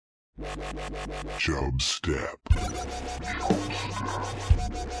Chub Step.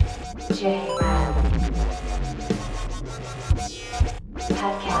 J-Ram.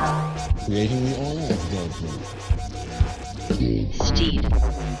 Pet Cow. Creating the oil of judgment. Steed.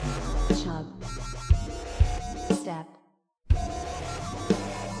 Chub. Step.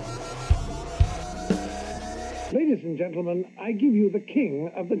 Ladies and gentlemen, I give you the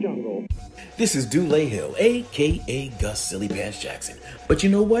king of the jungle. This is Dulé Hill, a.k.a. Gus Silly Pants Jackson. But you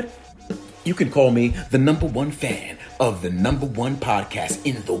know what? You can call me the number one fan of the number one podcast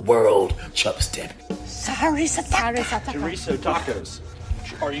in the world, Chub Step. Chorizo tacos.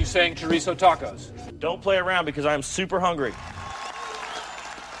 Are you saying chorizo tacos? Don't play around because I'm super hungry.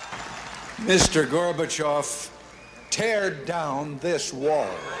 Mr. Gorbachev, tear down this wall.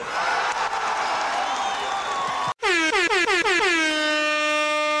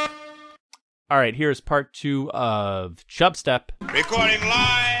 All right, here's part 2 of Chub Step. Recording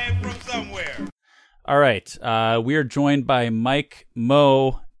live from somewhere. All right, we are joined by Mike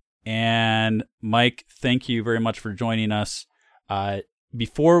Moe. And Mike, thank you very much for joining us.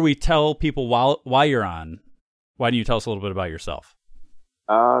 Before we tell people why you're on, why don't you tell us a little bit about yourself?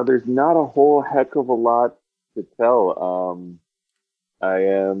 There's not a whole heck of a lot to tell. I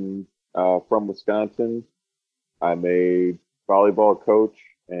am from Wisconsin. I'm a volleyball coach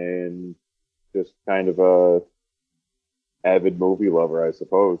and just kind of a avid movie lover, I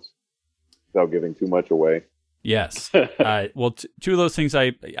suppose, without giving too much away. Yes. Well, two of those things.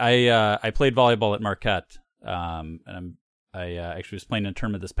 I played volleyball at Marquette, and I actually was playing in a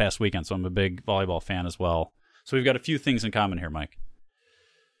tournament this past weekend, so I'm a big volleyball fan as well. So we've got a few things in common here, Mike.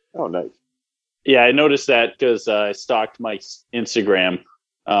 Oh, nice. Yeah, I noticed that because I stalked Mike's Instagram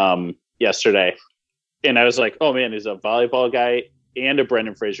yesterday, and I was like, "Oh man, he's a volleyball guy and a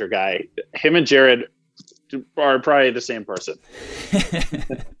Brendan Fraser guy. Him and Jared are probably the same person."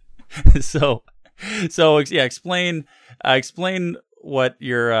 So yeah, explain what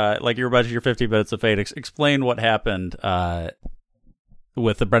your like you're about your 50 minutes of fate. Explain what happened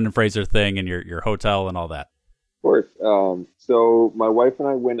with the Brendan Fraser thing and your hotel and all that. Of course. So my wife and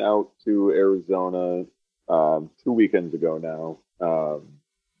I went out to Arizona 2 weekends ago now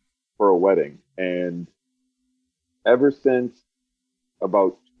for a wedding, and ever since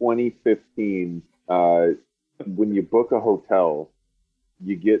about 2015, when you book a hotel,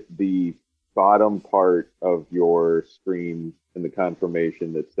 you get the bottom part of your screen in the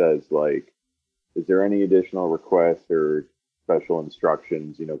confirmation that says, like, is there any additional requests or special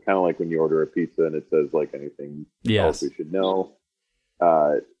instructions? You know, kind of like when you order a pizza and it says, like, anything else we should know.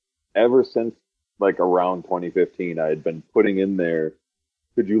 Ever since, like, around 2015, I had been putting in there,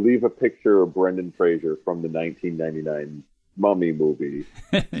 could you leave a picture of Brendan Fraser from the 1999 Mummy movie?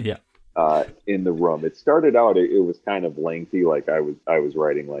 Yeah. In the room. It started out, it was kind of lengthy. Like I was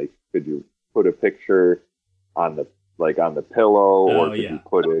writing, like, could you put a picture on the pillow, or could you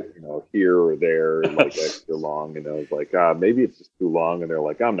put it, here or there, like extra long? And I was like, maybe it's just too long. And they're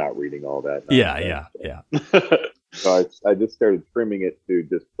like, I'm not reading all that. Yeah. So I just started trimming it to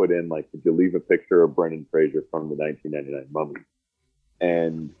just put in, like, could you leave a picture of Brendan Fraser from the 1999 Mummy?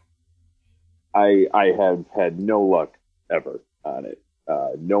 And I have had no luck ever on it.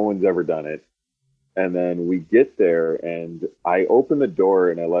 No one's ever done it. And then we get there, and I open the door,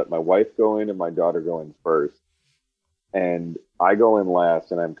 and I let my wife go in and my daughter go in first. And I go in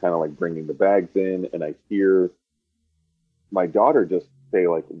last, and I'm kind of like bringing the bags in, and I hear my daughter just say,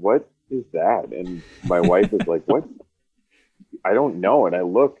 like, what is that? And my wife is like, what? I don't know. And I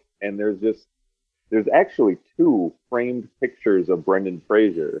look, and there's actually 2 framed pictures of Brendan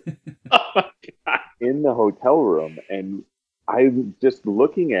Fraser in the hotel room. And I'm just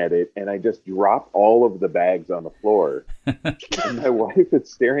looking at it, and I just drop all of the bags on the floor. And my wife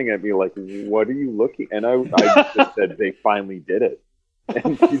is staring at me like, what are you looking? And I just said, they finally did it.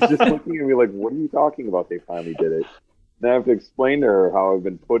 And she's just looking at me like, what are you talking about? They finally did it. And I have to explain to her how I've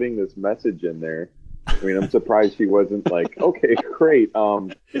been putting this message in there. I mean, I'm surprised she wasn't like, okay, great.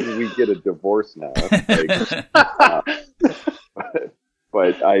 Can we get a divorce now?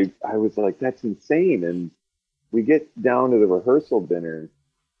 But I was like, that's insane. And we get down to the rehearsal dinner,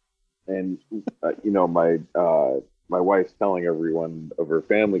 and my wife's telling everyone of her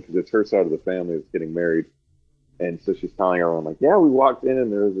family, because it's her side of the family that's getting married, and so she's telling everyone, like, yeah, we walked in and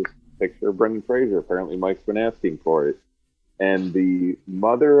there was this picture of Brendan Fraser. Apparently, Mike's been asking for it, and the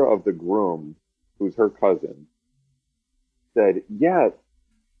mother of the groom, who's her cousin, said, yeah,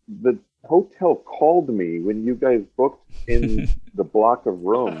 the hotel called me when you guys booked in the block of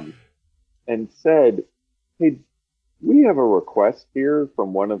rooms and said, hey, we have a request here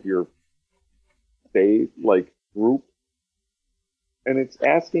from one of your group. and it's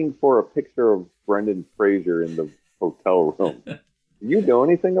asking for a picture of Brendan Fraser in the hotel room. Do you know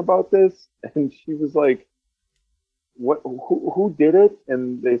anything about this? And she was like, "What? Who did it?"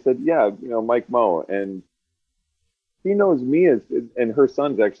 And they said, "Yeah, Mike Moe." And she knows me and her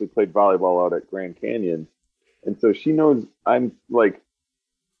son's actually played volleyball out at Grand Canyon, and so she knows I'm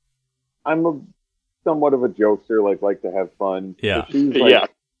somewhat of a jokester, like to have fun. Yeah. So she was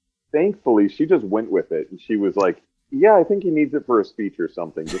like, thankfully, she just went with it, and she was like, "Yeah, I think he needs it for a speech or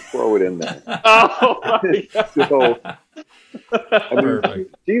something. Just throw it in there." Oh my God. So, I mean,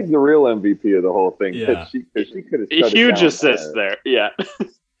 she's the real MVP of the whole thing. Yeah. She could have A huge assist there. Yeah.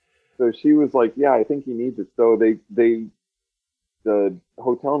 So she was like, "Yeah, I think he needs it." So the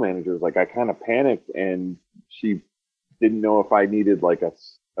hotel manager was like, I kind of panicked, and she didn't know if I needed like a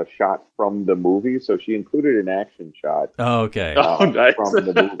shot from the movie, so she included an action shot. Oh, okay. Nice. From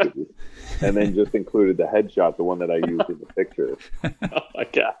the movie, and then just included the headshot, the one that I used in the picture. Oh my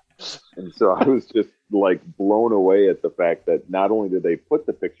God. And so I was just like blown away at the fact that not only did they put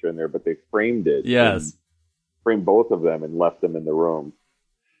the picture in there, but they framed it. Yes. Framed both of them and left them in the room.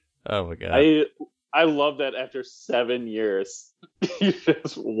 Oh my God. I love that after 7 years, you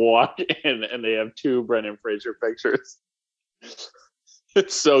just walk in and they have 2 Brendan Fraser pictures.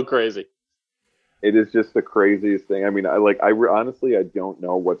 It's so crazy. It is just the craziest thing. I mean, honestly, I don't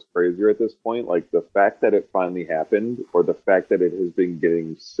know what's crazier at this point. Like the fact that it finally happened, or the fact that it has been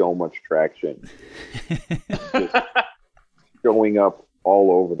getting so much traction, just showing up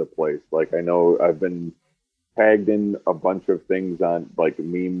all over the place. Like I know I've been tagged in a bunch of things on like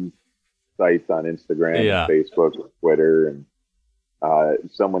meme sites on Instagram, Yeah. Facebook, Twitter, and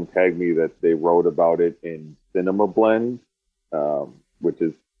someone tagged me that they wrote about it in Cinema Blend, which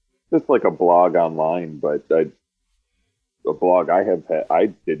is just like a blog online, but a blog I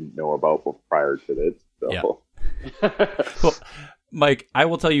didn't know about prior to this. So. Yeah. Well, Mike, I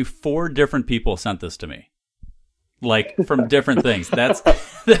will tell you 4 different people sent this to me, like from different things. That's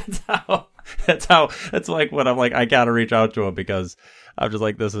like what I'm like. I gotta reach out to him because I'm just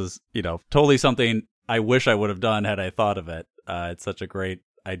like, this is totally something I wish I would have done had I thought of it. It's such a great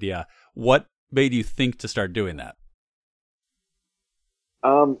idea. What made you think to start doing that?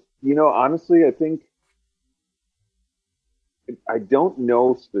 Honestly, I think I don't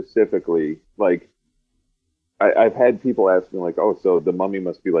know specifically. Like, I've had people ask me, like, "Oh, so The Mummy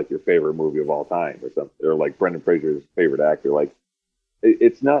must be like your favorite movie of all time, or something, or like Brendan Fraser's favorite actor." Like,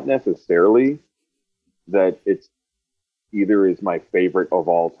 it's not necessarily that it's either is my favorite of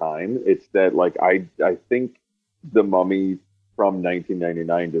all time. It's that like I think The Mummy from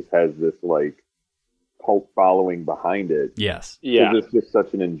 1999 just has this like cult following behind it. Yes. Yeah. It's just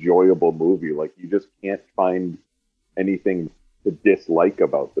such an enjoyable movie. Like you just can't find anything to dislike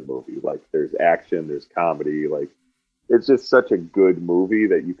about the movie. Like there's action, there's comedy. Like it's just such a good movie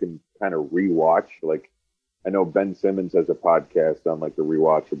that you can kind of rewatch. Like I know Ben Simmons has a podcast on like the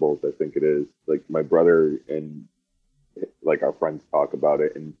rewatchables. I think it is like my brother and like our friends talk about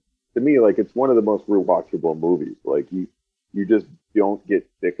it. And to me, like it's one of the most rewatchable movies. Like you just don't get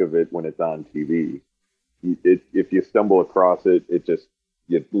sick of it when it's on TV. If you stumble across it,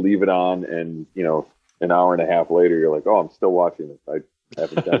 you leave it on, and an hour and a half later, you're like, "Oh, I'm still watching this. I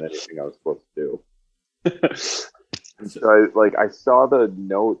haven't done anything I was supposed to do." And so I saw the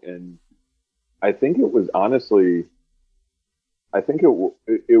note, and I think it was honestly,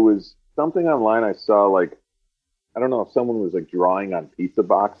 it was something online I saw. Like I don't know if someone was like drawing on pizza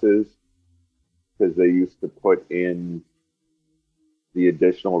boxes because they used to put in the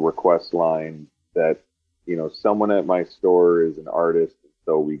additional request line that. Someone at my store is an artist,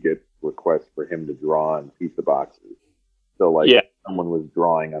 so we get requests for him to draw on pizza boxes. So, someone was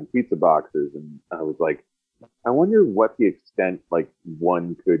drawing on pizza boxes, and I was like, I wonder what the extent, like,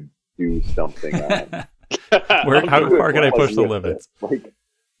 one could do something on. How far can I push the limits? Like,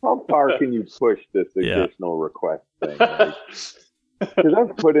 how far can you push this additional request thing? Because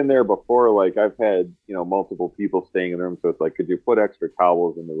I've put in there before, like I've had, multiple people staying in the room. So it's like, could you put extra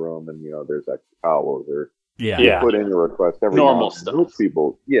towels in the room? And, there's extra towels, or put in a request every normal stuff. Most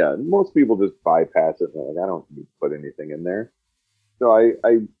people just bypass it. And they're like, I don't need to put anything in there. So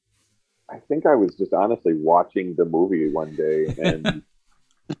I think I was just honestly watching the movie one day and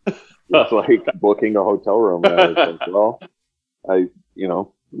it's like booking a hotel room. And I was like, well,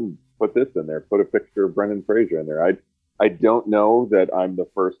 put this in there, put a picture of Brendan Fraser in there. I don't know that I'm the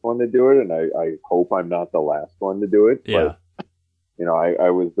first one to do it, and I hope I'm not the last one to do it. Yeah. But, I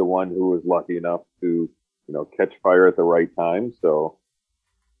was the one who was lucky enough to, catch fire at the right time. So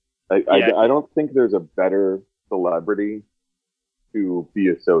I don't think there's a better celebrity to be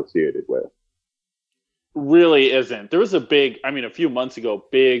associated with. really isn't. There was a few months ago,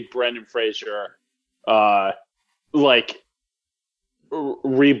 big Brendan Fraser,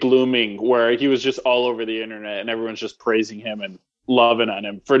 reblooming, where he was just all over the internet and everyone's just praising him and loving on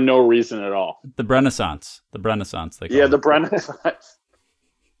him for no reason at all. The Renaissance. The Renaissance. The Renaissance.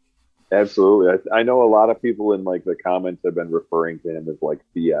 Absolutely. I know a lot of people in like the comments have been referring to him as like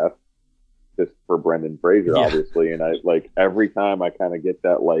BF, just for Brendan Fraser, obviously. And I like every time I kind of get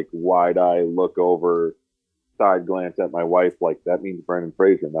that like wide eye look over, side glance at my wife, like that means Brendan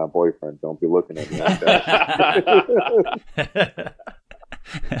Fraser, not boyfriend. Don't be looking at me like that.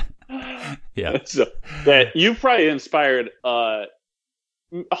 Yeah. So that you've probably inspired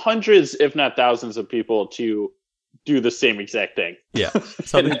hundreds, if not thousands, of people to do the same exact thing. Yeah,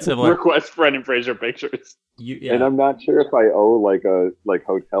 something similar. Request Brendan Fraser pictures. And I'm not sure if I owe like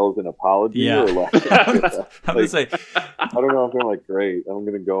hotels an apology or like. I'm gonna say, I don't know if I'm like great. I'm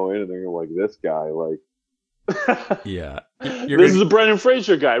gonna go in and they're gonna like this guy like. Yeah, this is the Brendan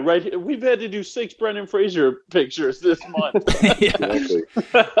Fraser guy, right here. We've had to do 6 Brendan Fraser pictures this month. Exactly.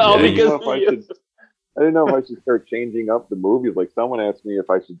 I didn't know if I should start changing up the movies. Like someone asked me if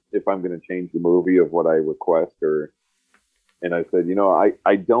I'm going to change the movie of what I request, and I said,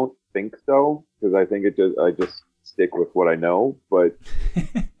 I don't think so, because I think I just stick with what I know. But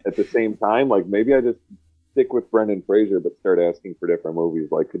at the same time, like maybe I just stick with Brendan Fraser, but start asking for different movies.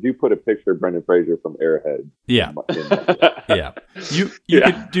 Like, could you put a picture of Brendan Fraser from Airhead? Yeah. Yeah. You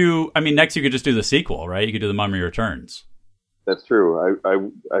could do, next you could just do the sequel, right? You could do The Mummy Returns. That's true. I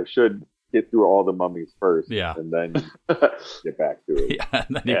should get through all the mummies first, and then get back to it.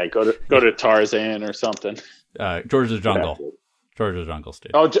 Yeah, go to Tarzan or something. George of the Jungle. Exactly. George of the Jungle,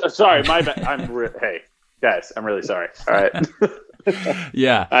 Steve. Oh, sorry, my bad. Hey, guys, I'm really sorry. All right.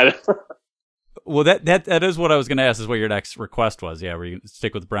 Yeah. Well, that is what I was going to ask, is what your next request was. Yeah, where you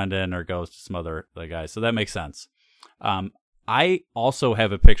stick with Brendan or go to some other guys. So that makes sense. I also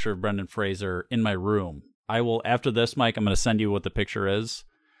have a picture of Brendan Fraser in my room. I will, after this, Mike, I'm going to send you what the picture is.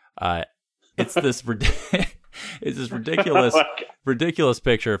 It's this ridiculous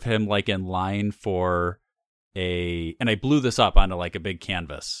picture of him like in line for and I blew this up onto like a big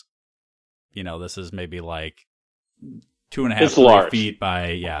canvas. This is maybe like 2.5 3 feet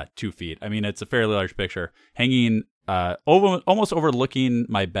by 2 feet. It's a fairly large picture, hanging almost overlooking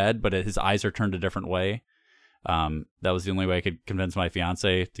my bed, but his eyes are turned a different way. That was the only way I could convince my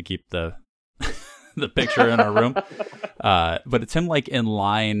fiance to keep the picture in our room. But it's him like in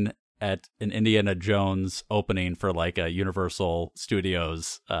line at an Indiana Jones opening for like a Universal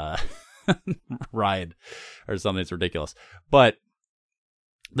Studios ride or something. It's ridiculous. But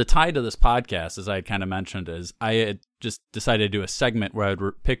the tie to this podcast, as I had kind of mentioned, is I had just decided to do a segment where I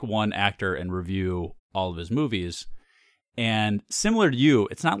would pick one actor and review all of his movies. And similar to you,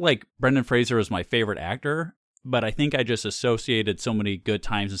 it's not like Brendan Fraser is my favorite actor, but I think I just associated so many good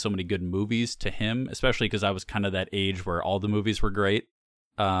times and so many good movies to him, especially because I was kind of that age where all the movies were great.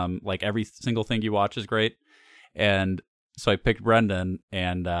 Like every single thing you watch is great. And so I picked Brendan,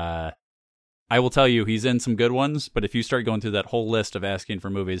 and I will tell you, he's in some good ones, but if you start going through that whole list of asking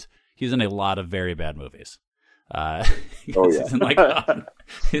for movies, he's in a lot of very bad movies. He's in like,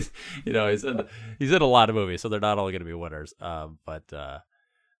 he's in a lot of movies, so they're not all going to be winners. But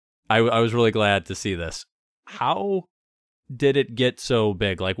I was really glad to see this. How did it get so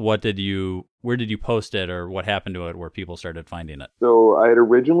big? Like, where did you post it, or what happened to it where people started finding it? So I had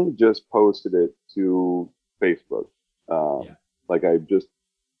originally just posted it to Facebook. Like I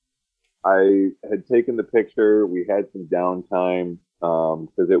had taken the picture. We had some downtime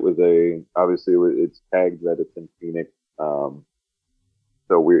because it was it's tagged that it's in Phoenix. So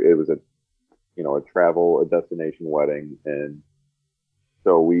it was a destination wedding, and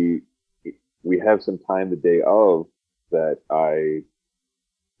so we have some time the day of that. I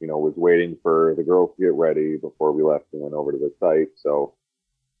was waiting for the girls to get ready before we left and went over to the site. So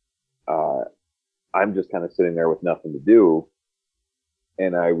I'm just kind of sitting there with nothing to do.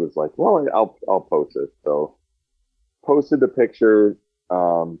 And I was like, well, I'll post it. So posted the picture,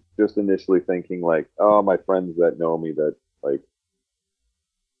 just initially thinking like, oh, my friends that know me that like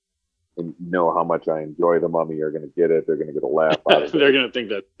and know how much I enjoy The Mummy are going to get it. They're going to get a laugh out of it. They're going to think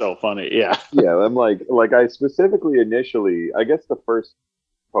that's so funny. Yeah. Yeah. I'm like I specifically initially, I guess the first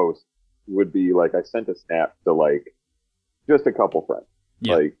post would be like, I sent a snap to like just a couple friends,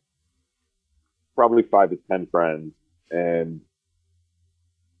 like probably 5 to 10 friends. And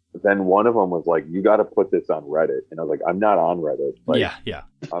then one of them was like, you got to put this on Reddit. And I was like, I'm not on Reddit. Like, yeah.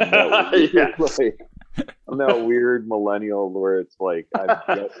 I'm that weird millennial where it's like, I'm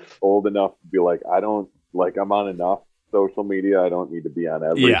just old enough to be like, I'm on enough social media. I don't need to be on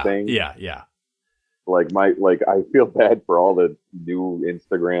everything. Yeah. I feel bad for all the new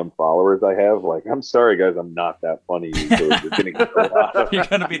Instagram followers I have. Like, I'm sorry guys, I'm not that funny. So you're getting a lot of, You're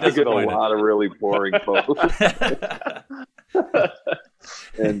gonna be I get a disappointed. lot of really boring posts.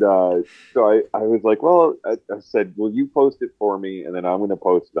 And so I was like, well, I said, will you post it for me? And then I'm going to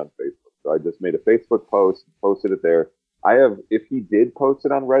post it on Facebook. So I just made a Facebook post, posted it there. If he did post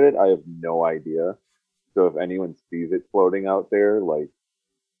it on Reddit, I have no idea. So if anyone sees it floating out there, like,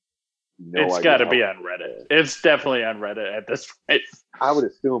 it's got to be on Reddit. It's definitely on Reddit at this point. I would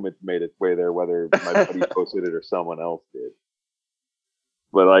assume it's made its way there, whether my buddy posted it or someone else did.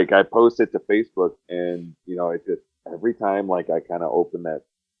 But like, I posted it to Facebook, and it just every time like I kind of open that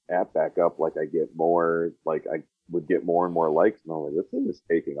app back up, like I get more, like I would get more and more likes, and I'm like, this thing is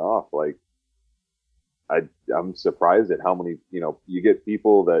taking off. Like, I'm surprised at how many you get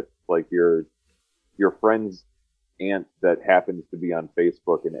people that like your friends. Aunt that happens to be on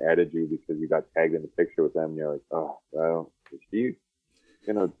Facebook and added you because you got tagged in the picture with them, and you're like, oh, well, is she,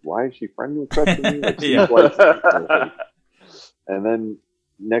 why is she friendly with me? Like, Yeah. And then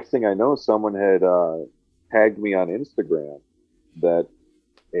next thing I know, someone had tagged me on Instagram that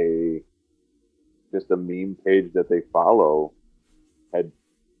just a meme page that they follow had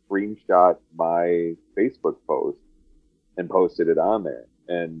screenshot my Facebook post and posted it on there.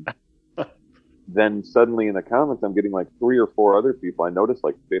 And then suddenly in the comments, I'm getting like 3 or 4 other people. I noticed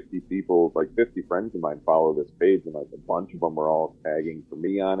like 50 people, like 50 friends of mine follow this page, and like a bunch of them are all tagging for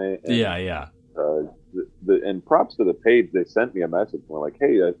me on it. And, Yeah. And props to the page. They sent me a message. And we're like,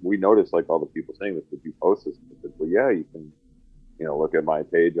 hey, we noticed like all the people saying this. Did you post this? I said, well, yeah, you can, look at my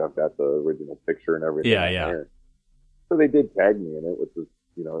page. I've got the original picture and everything. Yeah. There. So they did tag me in it, which was,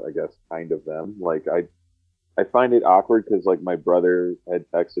 I guess kind of them. Like I find it awkward because like my brother had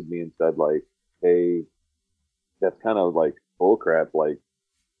texted me and said like, hey, that's kind of like bullcrap. Like,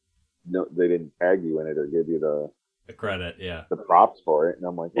 no, they didn't tag you in it or give you the credit, yeah, the props for it. And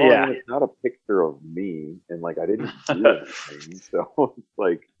I'm like, well, yeah, it's not a picture of me, and like I didn't do anything. So it's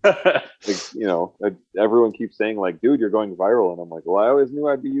like, everyone keeps saying like, dude, you're going viral, and I'm like, well, I always knew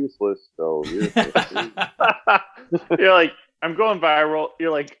I'd be useless. So you're like, I'm going viral.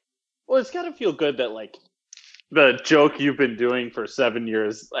 You're like, well, it's got to feel good that like the joke you've been doing for 7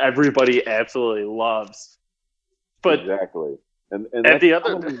 years, everybody absolutely loves. But exactly, and at the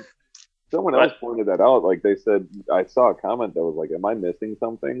other, someone else pointed that out. Like they said, I saw a comment that was like, "Am I missing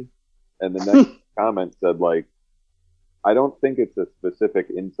something?" And the next comment said like, "I don't think it's a specific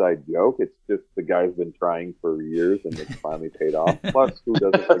inside joke. It's just the guy's been trying for years and it's finally paid off. Plus, who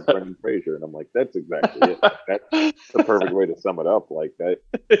doesn't like Brendan Fraser?" And I'm like, "That's exactly it. That's the perfect way to sum it up. Like that,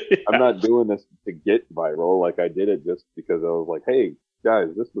 yeah. I'm not doing this to get viral. Like I did it just because I was like, hey guys,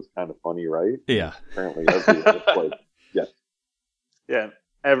 this was kind of funny, right?" Yeah. And apparently, everyone was like, yes. Yeah.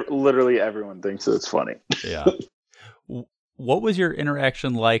 Literally everyone thinks it's funny. Yeah. What was your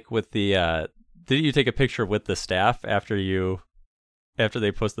interaction like with the? Did you take a picture with the staff after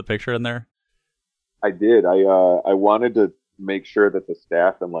they post the picture in there? I did. I wanted to make sure that the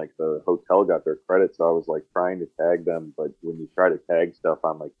staff and like the hotel got their credit, so I was like trying to tag them. But when you try to tag stuff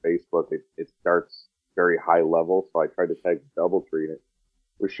on like Facebook, it starts very high level. So I tried to tag the DoubleTree, and it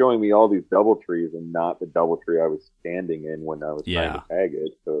was showing me all these DoubleTrees and not the DoubleTree I was standing in when I was trying to tag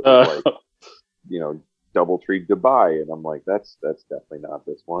it. So it was like, DoubleTree Dubai, and I'm like, that's definitely not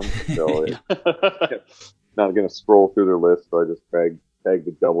this one. So it's not going to scroll through their list, so I just tagged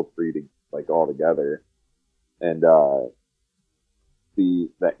the DoubleTree to like all together. And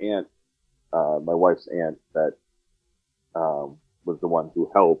the aunt, my wife's aunt, that was the one who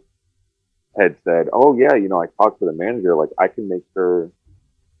helped, had said, "Oh yeah, I talked to the manager. Like I can make sure,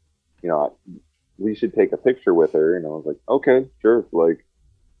 we should take a picture with her." And I was like, "Okay, sure." Like,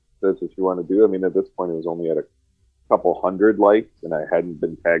 that's what you want to do. I mean, at this point, it was only at a couple hundred likes, and I hadn't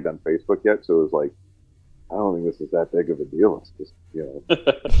been tagged on Facebook yet, so it was like, I don't think this is that big of a deal. It's just,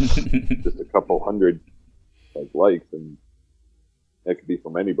 just a couple hundred likes, and it could be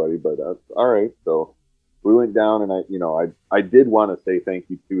from anybody. But all right, so we went down, and I did want to say thank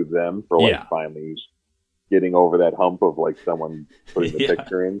you to them for finally getting over that hump of like someone putting the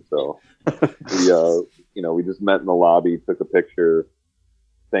picture in. So we just met in the lobby, took a picture,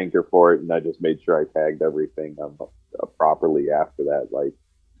 thanked her for it, and I just made sure I tagged everything properly after that, like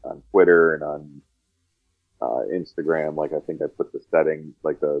on Twitter and on Instagram. Like I think I put the setting,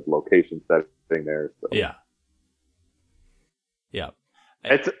 like the location setting there. So. Yeah.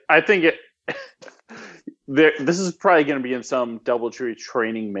 I think this is probably going to be in some DoubleTree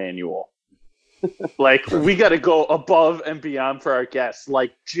training manual. Like we got to go above and beyond for our guests,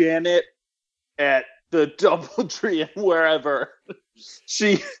 like Janet at the DoubleTree and wherever.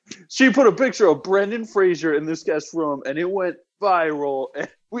 she put a picture of Brendan Fraser in this guest room, and it went viral, and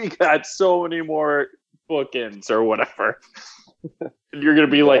we got so many more bookings or whatever. And you're gonna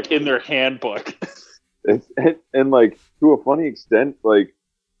be like in their handbook. And like to a funny extent, like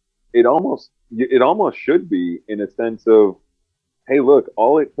it almost should be in a sense of, hey, look,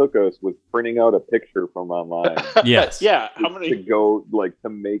 all it took us was printing out a picture from online. Yes. Yeah. How many to go like to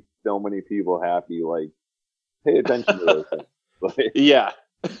make so many people happy? Like, pay attention to those things. Like, yeah.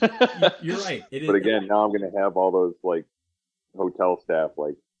 You're right. But again, now I'm gonna have all those like hotel staff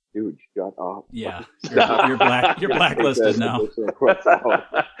like, dude, shut up. Yeah. You're blacklisted now.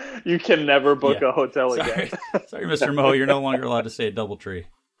 You can never book a hotel again. Sorry, Mr. Mo, you're no longer allowed to say a DoubleTree.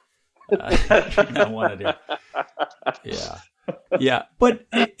 You don't want to do. Yeah. Yeah. But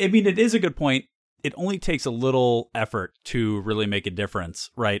I mean, it is a good point. It only takes a little effort to really make a difference,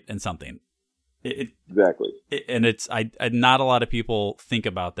 right? In something. Exactly. And it's, not a lot of people think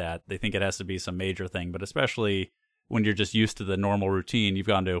about that. They think it has to be some major thing, but especially when you're just used to the normal routine, you've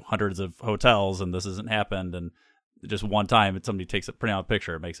gone to hundreds of hotels and this hasn't happened. And just one time and somebody takes a print out a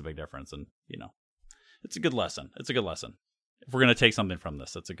picture, it makes a big difference. And, it's a good lesson. It's a good lesson. If we're going to take something from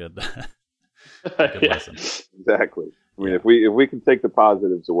this, it's a good, lesson. Exactly. I mean, if we can take the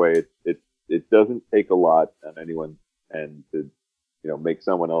positives away, it doesn't take a lot on anyone and to, make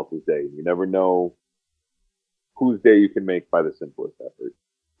someone else's day. You never know whose day you can make by the simplest effort.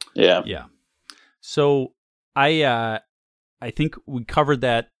 Yeah. Yeah. So I think we covered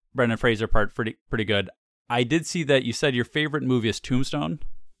that Brendan Fraser part pretty good. I did see that you said your favorite movie is Tombstone.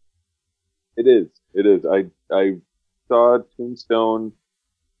 It is. I saw Tombstone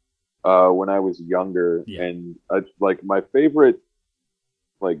when I was younger, and like my favorite,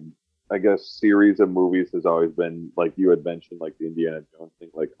 like I guess series of movies has always been like you had mentioned, like the Indiana Jones thing.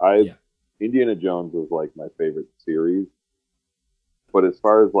 Like Indiana Jones was like my favorite series, but as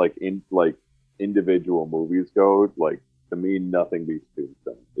far as like individual movies go, like to me nothing beats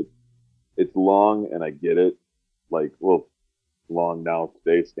Tombstone. It's long and I get it. Like, well, long now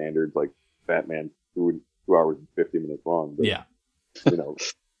today's standards, like Batman 2 hours and 50 minutes long. But, yeah.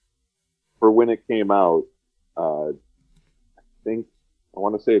 For when it came out, I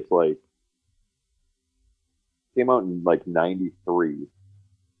want to say it's like came out in like 93.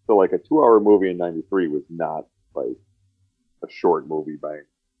 So like a 2-hour movie in 93 was not like a short movie by any.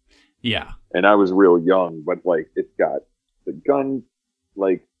 Yeah. And I was real young, but like it's got the gun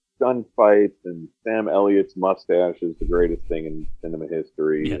fights, and Sam Elliott's mustache is the greatest thing in cinema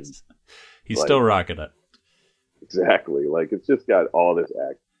history. Yes. He's still rocking it. Exactly. Like it's just got all this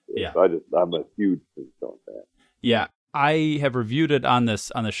action. Yeah. So I'm a huge Tombstone fan. Yeah. I have reviewed it on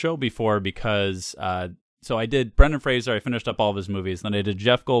the show before because so I did Brendan Fraser, I finished up all of his movies, then I did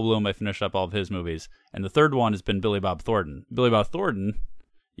Jeff Goldblum, I finished up all of his movies, and the third one has been Billy Bob Thornton. Billy Bob Thornton,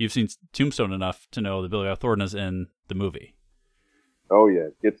 you've seen Tombstone enough to know that Billy Bob Thornton is in the movie. Oh yeah,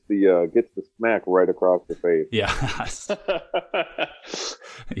 gets the smack right across the face. Yeah.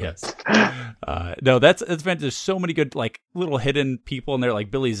 Yes. No, that's fantastic. There's so many good like little hidden people in there,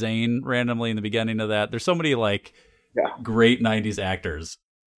 like Billy Zane randomly in the beginning of that. There's so many like great '90s actors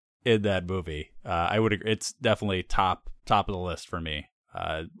in that movie. I would agree. It's definitely top of the list for me.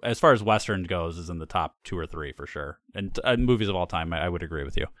 As far as Western goes, is in the top 2 or 3 for sure. And movies of all time, I would agree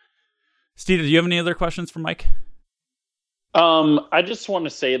with you. Steve, do you have any other questions for Mike? I just want to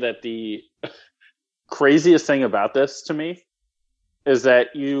say that the craziest thing about this to me is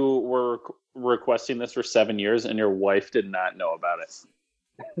that you were requesting this for 7 years and your wife did not know about it.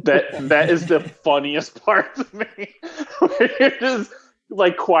 That is the funniest part to me. You're just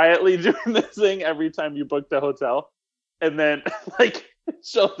like quietly doing this thing every time you book the hotel, and then like it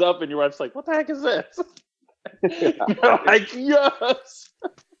shows up and your wife's like, "What the heck is this?" You're like, "Yes."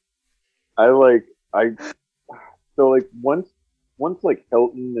 So like once like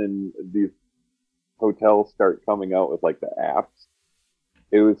Hilton and these hotels start coming out with like the apps,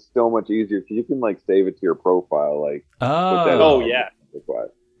 it was so much easier because you can like save it to your profile. Like,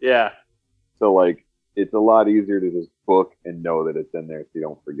 yeah. So like it's a lot easier to just book and know that it's in there so you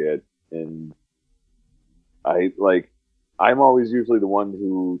don't forget. And I'm always usually the one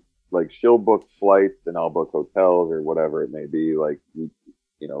who like she'll book flights and I'll book hotels or whatever it may be. Like we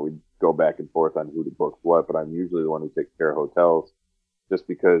go back and forth on who to book what, but I'm usually the one who takes care of hotels just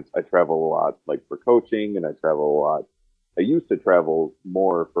because I travel a lot, like for coaching, and I travel a lot. I used to travel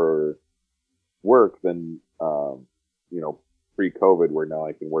more for work than, pre-COVID, where now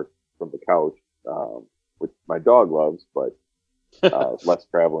I can work from the couch, which my dog loves, but less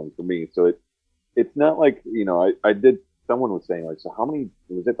traveling for me. So it's not like, someone was saying like, so how many,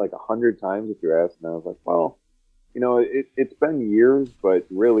 was it like 100 times if you asked? And I was like, well, it's been years, but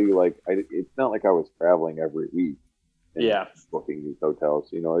really, like, it's not like I was traveling every week. And booking these hotels.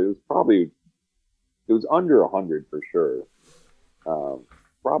 It was under 100 for sure.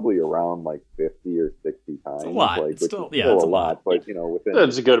 Probably around like 50 or 60 times. It's a lot. Like, it's still a lot. But within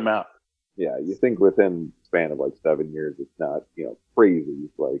that's a good amount. Yeah, you think within the span of like 7 years, it's not crazy.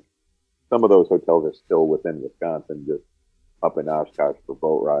 Like some of those hotels are still within Wisconsin, just up in Oshkosh for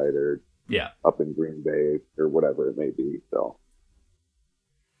boat ride, or up in Green Bay or whatever it may be. So.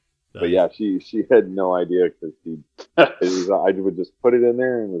 But yeah, she had no idea because I would just put it in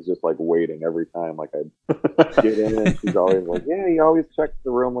there and was just like waiting every time. Like I'd get in and she's always like, "Yeah, you always check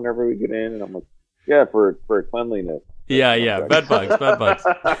the room whenever we get in," and I'm like, "Yeah, for cleanliness." Yeah, bed bugs.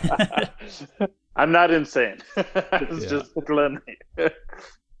 I'm not insane. It's just cleanly.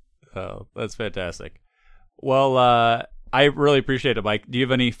 Oh, that's fantastic. Well, I really appreciate it, Mike. Do you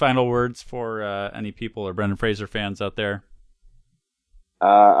have any final words for any people or Brendan Fraser fans out there?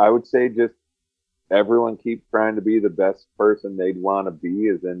 I would say just everyone keep trying to be the best person they'd want to be,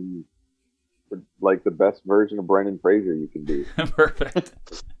 as in like the best version of Brendan Fraser you can be. Perfect.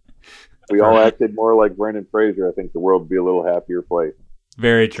 We all acted more like Brendan Fraser, I think the world would be a little happier place.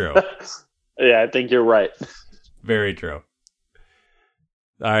 Very true. Yeah, I think you're right. Very true.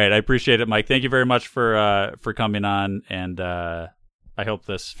 All right, I appreciate it, Mike. Thank you very much for coming on, and I hope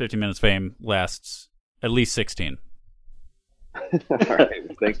this 15 Minutes Fame lasts at least 16. All right.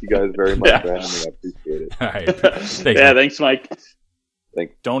 Thank you guys very much for having me. I appreciate it. All right. Thanks, Mike.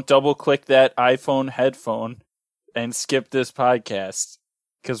 Thanks. Don't double click that iPhone headphone and skip this podcast,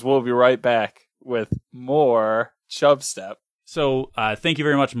 because we'll be right back with more Chubb Step. So thank you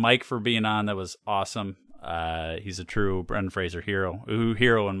very much, Mike, for being on. That was awesome. He's a true Brendan Fraser hero.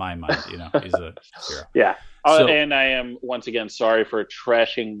 Hero in my mind. He's a hero. Yeah. And I am once again sorry for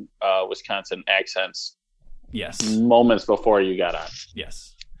trashing Wisconsin accents. Yes. Moments before you got on.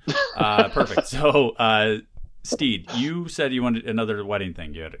 Yes. Perfect. So, Steed, you said you wanted another wedding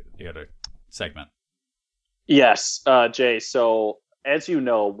thing. You had a segment. Yes, Jay. So, as you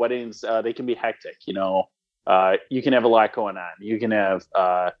know, weddings, they can be hectic. You can have a lot going on. You can have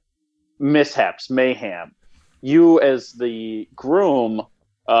mishaps, mayhem. You, as the groom,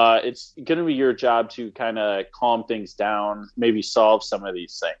 it's going to be your job to kind of calm things down, maybe solve some of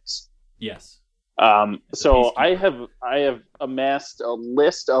these things. Yes. So I have amassed a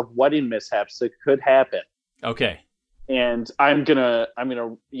list of wedding mishaps that could happen. Okay. And I'm gonna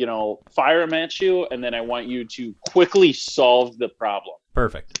fire them at you, and then I want you to quickly solve the problem.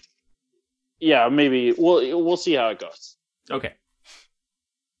 Perfect. Yeah, maybe we'll see how it goes. Okay.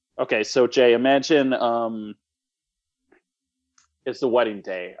 Okay, so Jay, imagine it's the wedding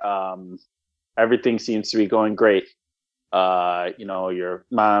day. Everything seems to be going great. Your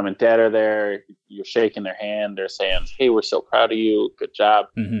mom and dad are there. You're shaking their hand. They're saying, "Hey, we're so proud of you. Good job."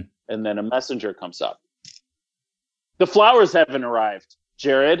 Mm-hmm. And then a messenger comes up. The flowers haven't arrived.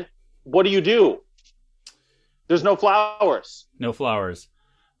 Jared, what do? There's no flowers. No flowers.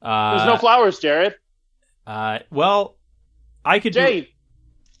 There's no flowers, Jared. Well, I could Jay.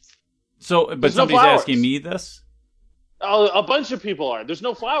 But somebody's asking me this? A bunch of people are. There's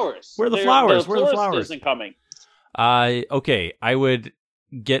no flowers. Where are the flowers? Where are the flowers? Isn't coming. Okay, I would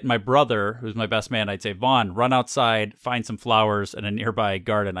get my brother, who's my best man. I'd say, Vaughn, run outside, find some flowers in a nearby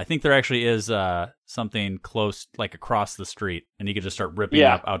garden. I think there actually is something close, like across the street, and you could just start ripping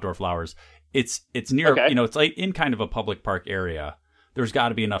up outdoor flowers. It's near, it's like in kind of a public park area. There's got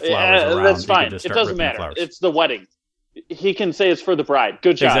to be enough flowers around. That's fine. It doesn't matter. Flowers. It's the wedding. He can say it's for the bride.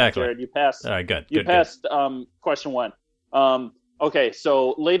 Good job, exactly. Jared. You passed. All right, good. You passed question one. Okay,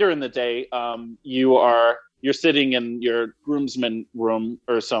 so later in the day, you're sitting in your groomsmen room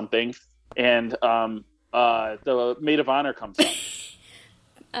or something, and the maid of honor comes up.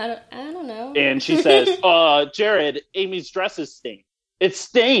 I don't know. And she says, Jared, Amy's dress is stained. It's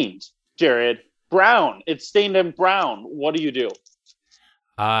stained, Jared. Brown. It's stained and brown. What do you do?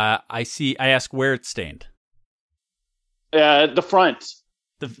 I ask where it's stained. The front.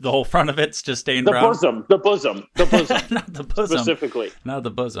 The whole front of it's just stained the brown? The bosom. Not the bosom. Specifically. Not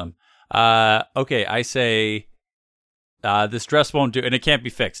the bosom. Okay, I say this dress won't do, and it can't be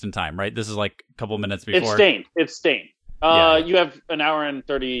fixed in time, right? This is like a couple minutes before. It's stained. You have an hour and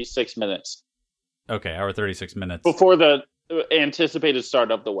 36 minutes. Okay, hour 36 minutes. Before the anticipated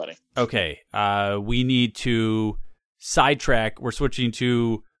start of the wedding. Okay, we need to sidetrack. We're switching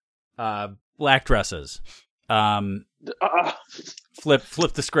to black dresses.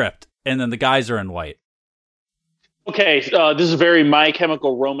 Flip the script, and then the guys are in white. Okay, this is very My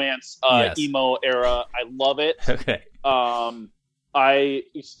Chemical Romance Yes. emo era. I love it. Okay.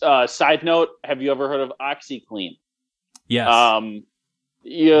 Side note: have you ever heard of OxyClean? Yes.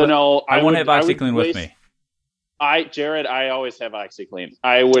 You know, I won't have OxyClean with me. Jared, I always have OxyClean.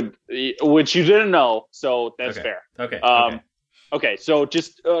 I would, which you didn't know, so that's fair. Okay. So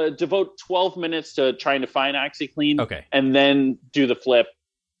just devote 12 minutes to trying to find OxyClean. Okay. And then do the flip.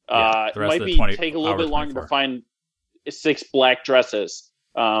 The It might take a little bit longer to find 6 black dresses.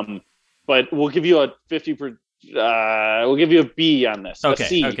 But we'll give you a 50%. We'll give you a B on this. Okay. A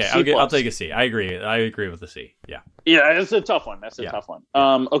C, okay. C+. I'll take a C. I agree. with the C. Yeah. Yeah, it's a tough one. That's a tough one.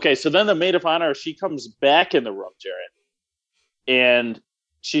 Okay, so then the maid of honor, she comes back in the room, Jared, and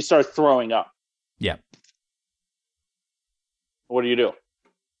she starts throwing up. Yeah. What do you do?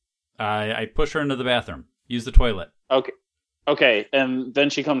 I push her into the bathroom. Use the toilet. Okay, and then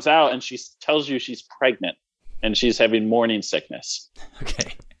she comes out and she tells you she's pregnant and she's having morning sickness.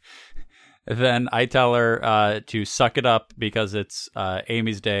 Okay. Then I tell her to suck it up because it's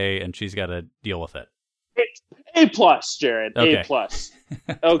Amy's day and she's got to deal with it. A+, Jared. Okay. A+.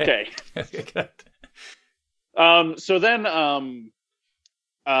 Okay. Good. So then,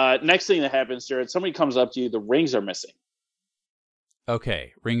 next thing that happens, Jared, somebody comes up to you. The rings are missing.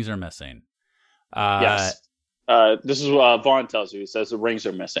 Okay, rings are missing. Yes. This is what Vaughn tells you. He says the rings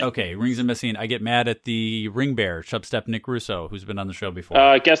are missing. Okay, rings are missing. I get mad at the ring bearer, Chubstep Nick Russo, who's been on the show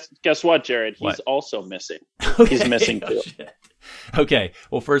before. Guess what, Jared? He's also missing. He's missing too. Shit. Okay.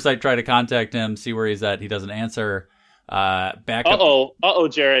 Well, first I try to contact him, see where he's at. He doesn't answer. Back up. Uh-oh,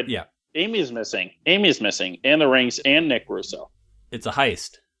 Jared. Yeah. Amy's missing. And the rings and Nick Russo. It's a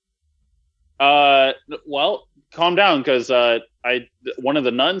heist. Well, calm down, because one of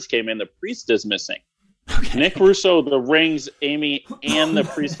the nuns came in. The priest is missing. Okay. Nick Russo, the rings, Amy, and the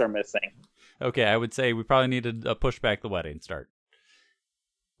priest are missing. Okay, I would say we probably need to push back the wedding start.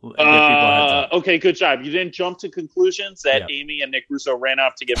 Give people a heads up. Okay, good job. You didn't jump to conclusions that Amy and Nick Russo ran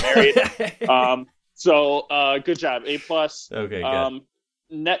off to get married. So good job. A+. Okay, good.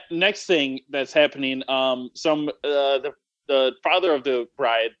 Next thing that's happening, the father of the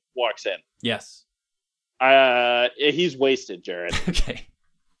bride walks in. Yes. He's wasted, Jared. Okay.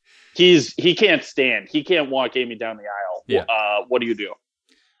 He can't stand. He can't walk Amy down the aisle. Yeah. What do you do?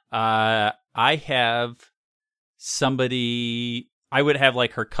 I have somebody. I would have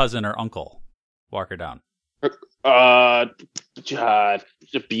like her cousin or uncle walk her down.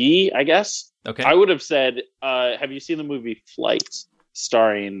 B, I guess. Okay. I would have said, have you seen the movie Flight,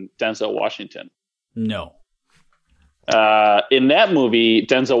 starring Denzel Washington? No. In that movie,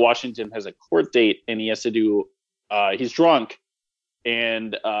 Denzel Washington has a court date, and he has to do. He's drunk.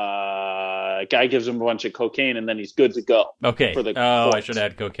 And a guy gives him a bunch of cocaine, and then he's good to go. Okay. For the I should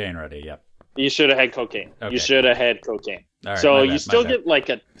have had cocaine ready. Yep. You should have had cocaine. Okay. You should have had cocaine. All right, so you still get like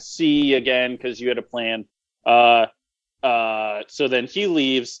a C again because you had a plan. So then he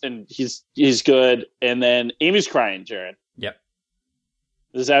leaves, and he's good. And then Amy's crying, Jared. Yep.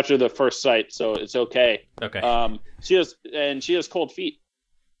 This is after the first sight, so it's okay. Okay. She has cold feet.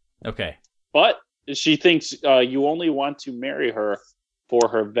 Okay. But she thinks you only want to marry her for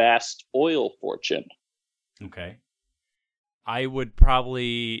her vast oil fortune. Okay. I would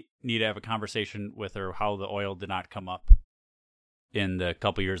probably need to have a conversation with her how the oil did not come up in the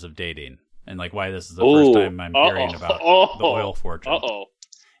couple years of dating, and like why this is the first time I'm hearing about the oil fortune.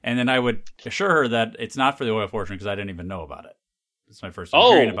 And then I would assure her that it's not for the oil fortune because I didn't even know about it. It's my first time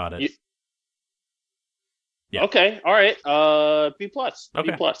hearing about it. Yeah. Okay. All right. B+.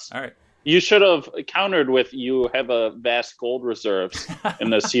 Okay. B+. All right. You should have countered with you have a vast gold reserves in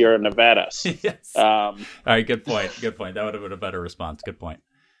the Sierra Nevadas. Yes. All right. Good point. Good point. That would have been a better response. Good point.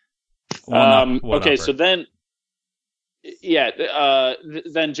 Okay. So then,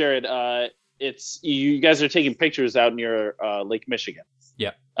 then Jared, it's you guys are taking pictures out near Lake Michigan.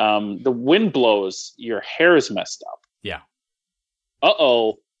 Yeah. The wind blows. Your hair is messed up. Yeah.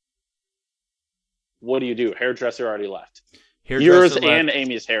 What do you do? Hairdresser already left. Yours and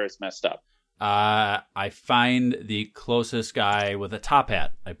Amy's hair is messed up. I find the closest guy with a top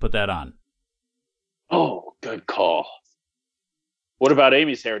hat. I put that on. Oh, good call. What about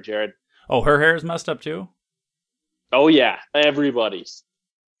Amy's hair, Jared? Oh, her hair is messed up too? Oh, yeah. Everybody's.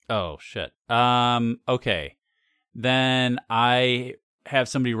 Oh, shit. Okay. Then I have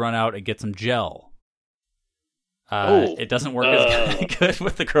somebody run out and get some gel. It doesn't work as good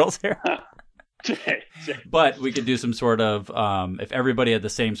with the girl's hair. But we could do some sort of if everybody had the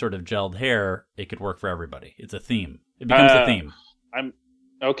same sort of gelled hair, it could work for everybody. It's a theme. It becomes a theme.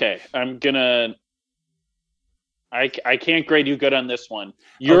 I can't grade you good on this one.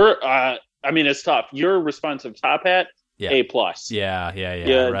 It's tough. Your response of top hat, A+. Yeah.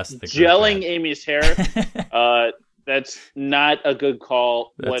 Gelling Amy's hair, That's not a good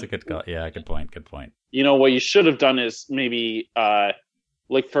call. That's a good call. Yeah, good point. Good point. You know, what you should have done is maybe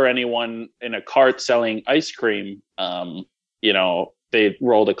look for anyone in a cart selling ice cream. You know, they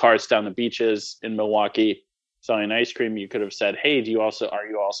roll the carts down the beaches in Milwaukee selling ice cream. You could have said, "Hey, are you also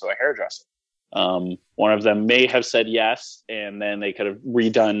a hairdresser?" One of them may have said yes, and then they could have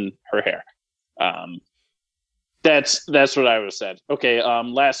redone her hair. That's what I would have said. Okay,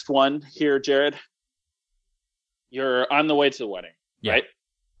 last one here, Jared. You're on the way to the wedding, right?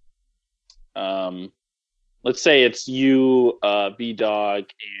 Let's say it's you, B-Dog,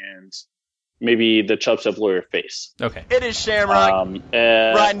 and maybe the Chub Step lawyer Face. Okay. It is Shamrock.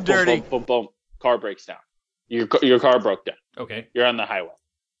 Riding dirty. Boom, boom, boom. Car breaks down. Your car broke down. Okay. You're on the highway.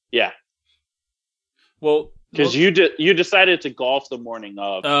 Yeah. Well, because you decided to golf the morning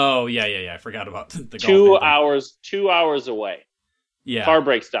of. Oh yeah. I forgot about the 2 hours. 2 hours away. Yeah. Car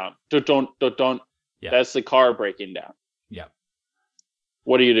breaks down. Don't. Yeah. That's the car breaking down. Yeah.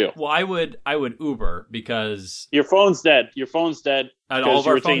 What do you do? Well, I would Uber because your phone's dead. Your phone's dead. And all of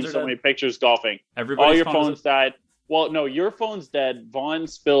our phones are so dead? many pictures golfing. Everybody's all your phones died. Well, no, your phone's dead. Vaughn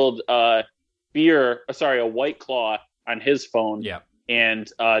spilled a White Claw on his phone. Yeah.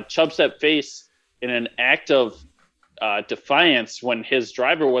 And Chubstep Face, in an act of defiance, when his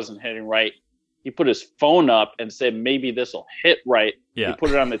driver wasn't hitting right, he put his phone up and said, "Maybe this will hit right." Yeah. He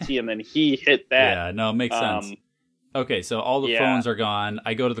put it on the tee, and then he hit that. Yeah, no, it makes sense. Okay, so all the phones are gone.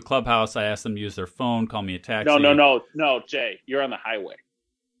 I go to the clubhouse. I ask them to use their phone, call me a taxi. No, Jay, you're on the highway.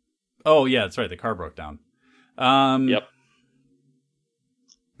 Oh, yeah, that's right. The car broke down. Yep.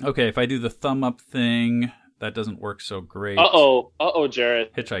 Okay, if I do the thumb up thing, that doesn't work so great. Uh-oh,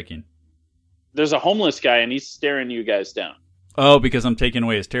 Jared. Hitchhiking. There's a homeless guy, and he's staring you guys down. Oh, because I'm taking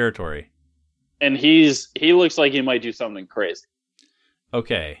away his territory. And he looks like he might do something crazy.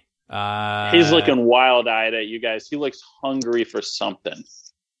 Okay. He's looking wild-eyed at you guys. He looks hungry for something.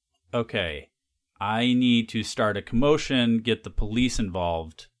 Okay. I need to start a commotion, get the police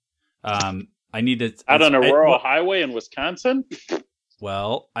involved. I need to... Out on a rural highway in Wisconsin?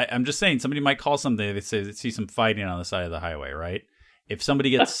 Well, I'm just saying, somebody might call something. They say they see some fighting on the side of the highway, right? If somebody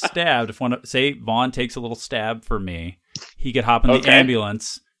gets stabbed, say Vaughn takes a little stab for me, he could hop in the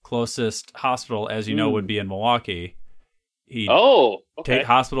ambulance. Closest hospital, as you know, would be in Milwaukee. Take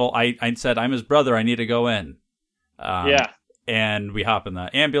hospital. I said, "I'm his brother. I need to go in." And we hop in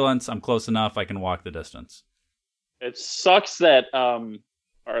the ambulance. I'm close enough. I can walk the distance. It sucks that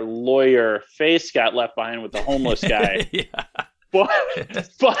our lawyer Face got left behind with the homeless guy. Yeah. But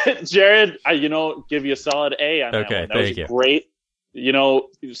Jared, give you a solid A on that one. That was great.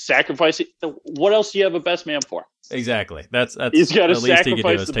 Sacrificing. What else do you have a best man for? Exactly. That's he's got to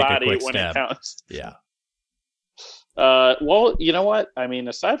sacrifice the body when it counts. Yeah. Well, you know what? I mean,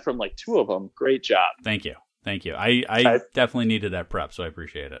 aside from like two of them, great job. Thank you. I definitely needed that prep, so I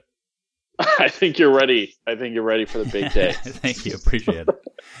appreciate it. I think you're ready. For the big day. Thank you. Appreciate it.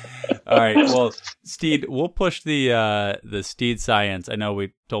 All right. Well, Steed, we'll push the Steed Science. I know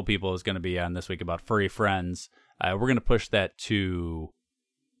we told people it was going to be on this week about furry friends. We're going to push that to...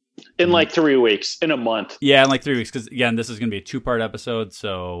 In like 3 weeks, in a month. Yeah, in like 3 weeks, because again, this is going to be a 2-part episode,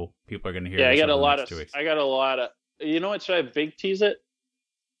 so people are going to hear. Yeah, I got a lot of. You know what? Should I big tease it?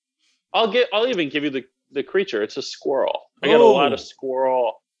 I'll even give you the creature. It's a squirrel. I got a lot of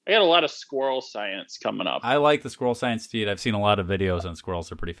squirrel science coming up. I like the squirrel science, Steed. I've seen a lot of videos on squirrels.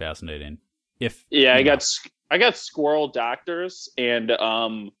 They're pretty fascinating. I got squirrel doctors and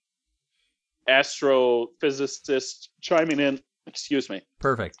astrophysicists chiming in. Excuse me.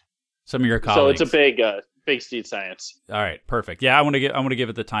 Perfect. Some of your colleagues. So it's a big Steed Science. All right, perfect. Yeah, I want to give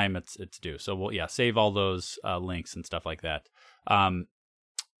it the time it's due. So we'll save all those links and stuff like that.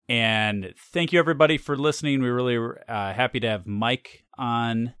 And thank you everybody for listening. We're really happy to have Mike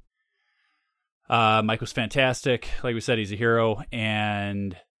on. Mike was fantastic. Like we said, he's a hero.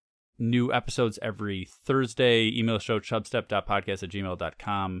 And new episodes every Thursday. Email the show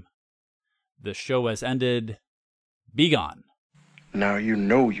chubstep.podcast@gmail.com. The show has ended. Be gone. Now you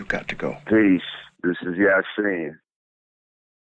know you got to go. Peace. This is Yasin.